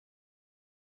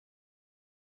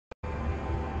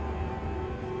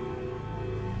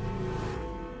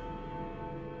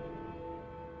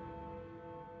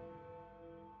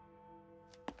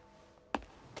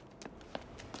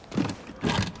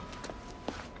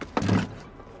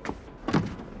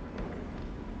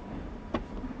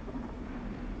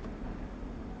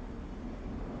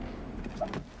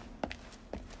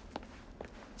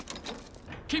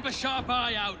Keep a sharp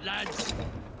eye out, lads.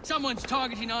 Someone's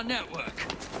targeting our network.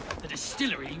 The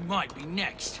distillery might be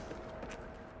next.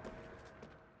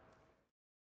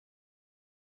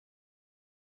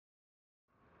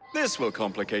 This will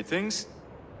complicate things.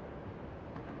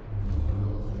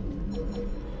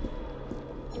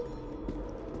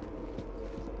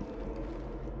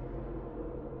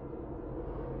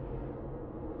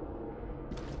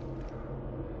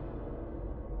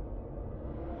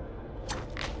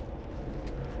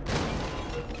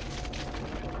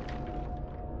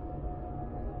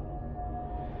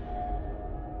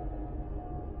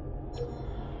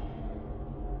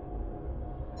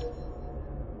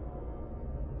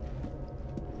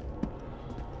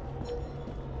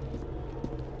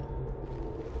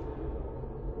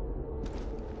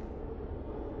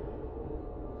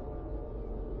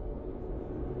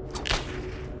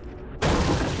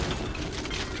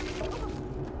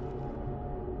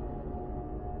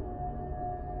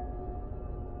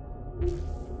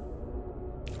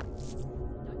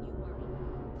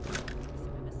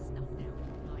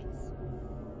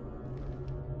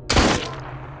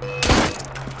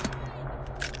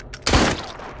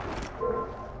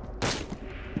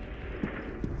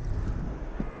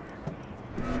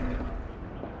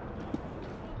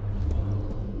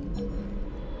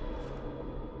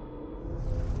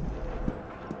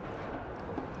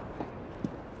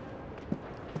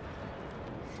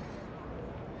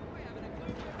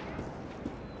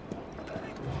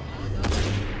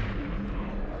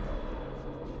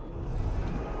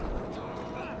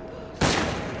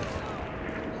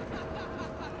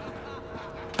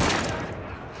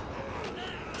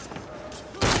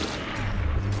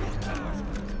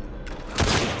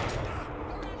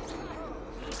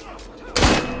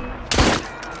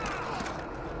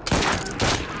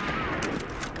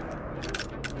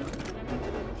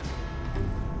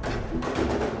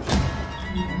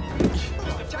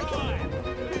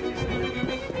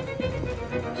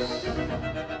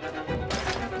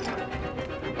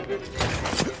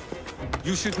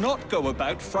 You should not go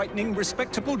about frightening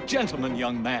respectable gentlemen,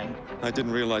 young man. I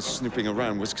didn't realize snooping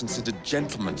around was considered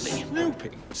gentlemanly.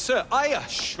 Snooping? Sir, I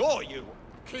assure you.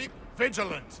 Keep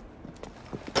vigilant.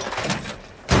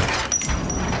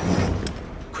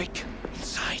 Quick,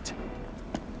 inside.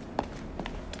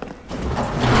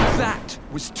 That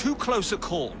was too close a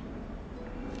call.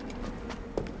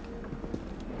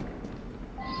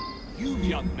 You,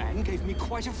 young man, gave me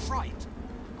quite a fright.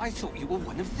 I thought you were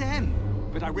one of them.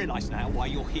 But I realize now why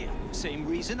you're here. Same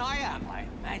reason I am, I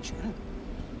imagine.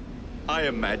 I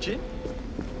imagine?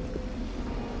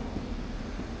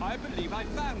 I believe I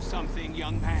found something,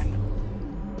 young man.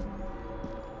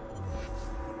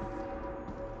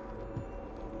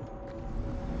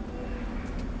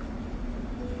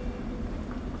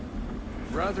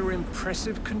 Rather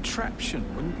impressive contraption,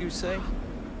 wouldn't you say?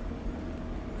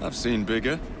 I've seen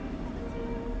bigger.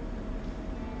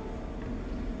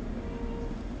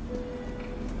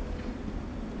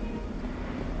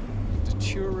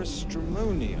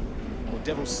 Stramonium, or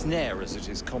devil's snare as it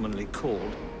is commonly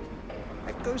called.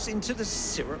 It goes into the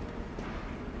syrup.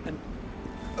 And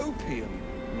opium,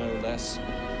 no less.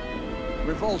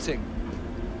 Revolting.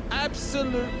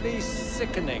 Absolutely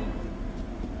sickening.